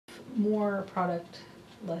more product,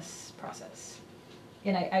 less process.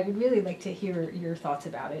 And I would really like to hear your thoughts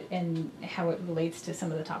about it and how it relates to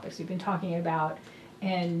some of the topics we've been talking about,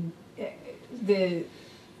 and the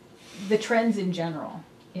trends in general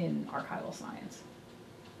in archival science.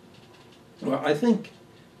 Well, I think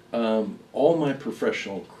all my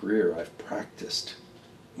professional career I've practiced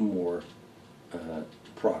more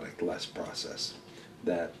product, less process.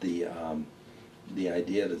 That the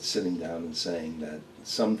idea that sitting down and saying that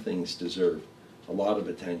some things deserve a lot of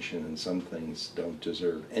attention and some things don't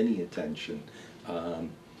deserve any attention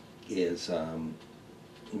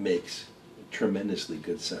makes tremendously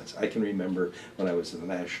good sense. I can remember when I was at the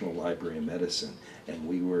National Library of Medicine and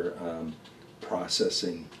we were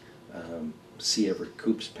processing C. Everett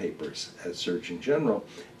Koop's papers as Surgeon General,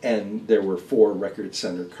 and there were 4 record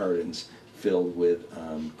center cartons filled with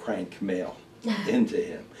crank mail into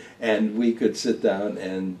him. And we could sit down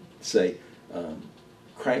and say,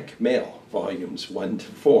 crank mail, volumes 1 to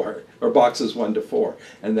 4, or boxes 1 to 4,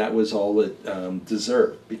 and that was all it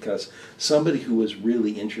deserved, because somebody who was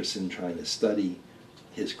really interested in trying to study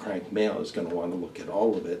his crank mail is going to want to look at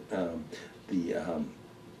all of it. We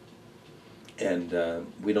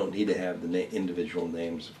don't need to have the individual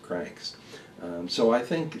names of cranks. So I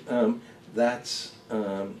think that's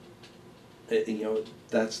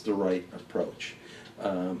that's the right approach.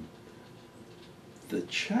 The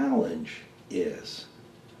challenge is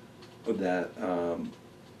that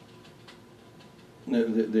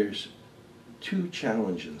there's 2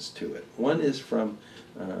 challenges to it. One is from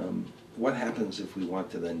what happens if we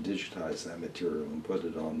want to then digitize that material and put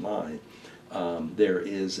it online. There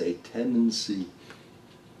is a tendency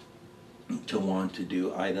to want to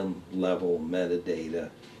do item level metadata,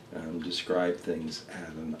 describe things at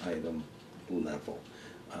an item level,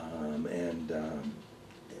 and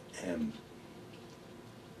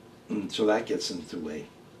so that gets into the way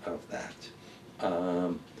of that.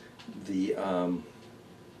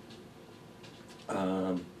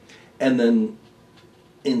 And then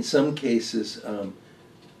in some cases,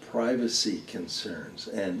 privacy concerns,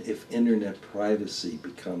 and if internet privacy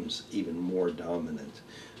becomes even more dominant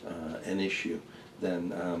an issue,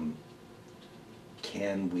 then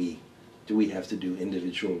do we have to do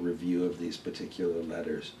individual review of these particular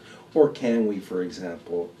letters? Or can we, for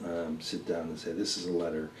example, sit down and say, this is a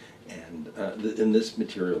letter, and in this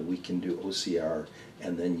material we can do OCR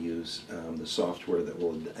and then use the software that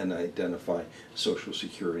will identify social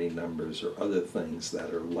security numbers or other things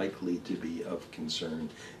that are likely to be of concern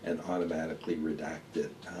and automatically redact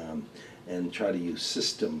it, and try to use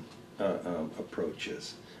system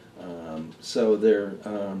approaches. So they're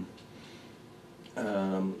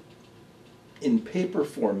in paper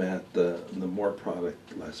format, the more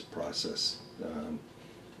product, less process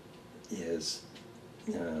is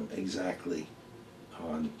exactly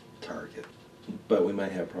on target. But we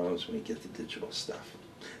might have problems when we get to digital stuff.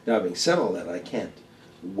 Now, having said all that, I can't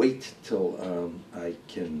wait till I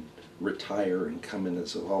can retire and come in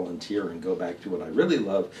as a volunteer and go back to what I really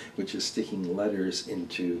love, which is sticking letters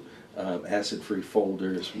into acid-free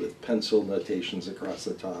folders with pencil notations across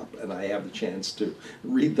the top, and I have the chance to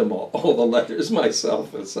read them all the letters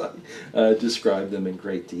myself as I describe them in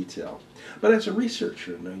great detail. But as a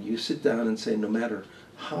researcher, you sit down and say, no matter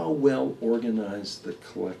how well organized the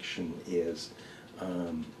collection is,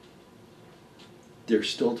 there's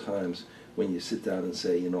still times when you sit down and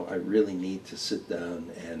say, I really need to sit down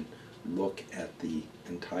and look at the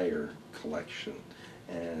entire collection,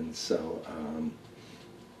 and so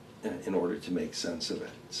in order to make sense of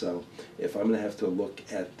it. So if I'm going to have to look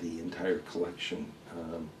at the entire collection,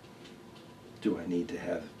 do I need to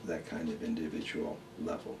have that kind of individual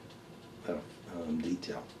level of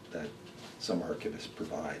detail that some archivists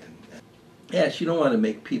provide? And yes, you don't want to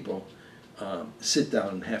make people sit down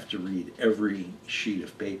and have to read every sheet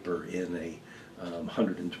of paper in a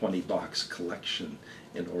 120 box collection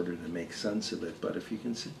in order to make sense of it. But if you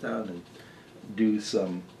can sit down and do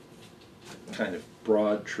some kind of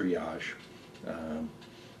broad triage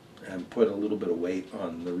and put a little bit of weight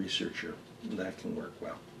on the researcher, that can work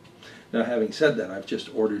well. Now, having said that, I've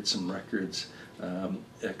just ordered some records,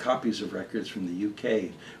 copies of records from the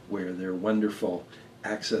UK, where their wonderful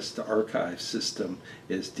access to archive system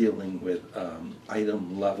is dealing with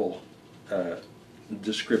item level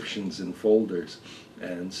descriptions in folders,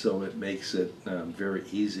 and so it makes it very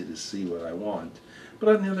easy to see what I want.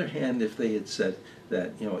 But on the other hand, if they had said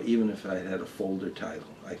that, even if I had a folder title,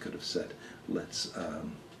 I could have said, let's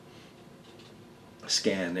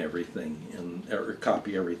scan everything or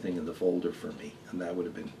copy everything in the folder for me, and that would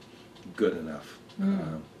have been good enough.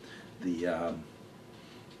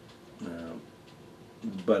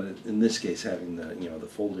 but in this case, having the, the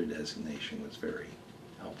folder designation was very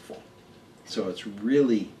helpful. So it's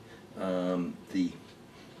really an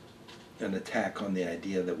attack on the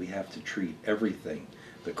idea that we have to treat everything,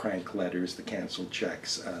 the crank letters, the canceled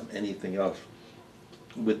checks, anything else,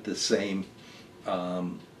 with the same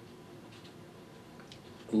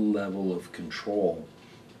level of control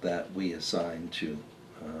that we assign to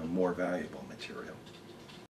more valuable material.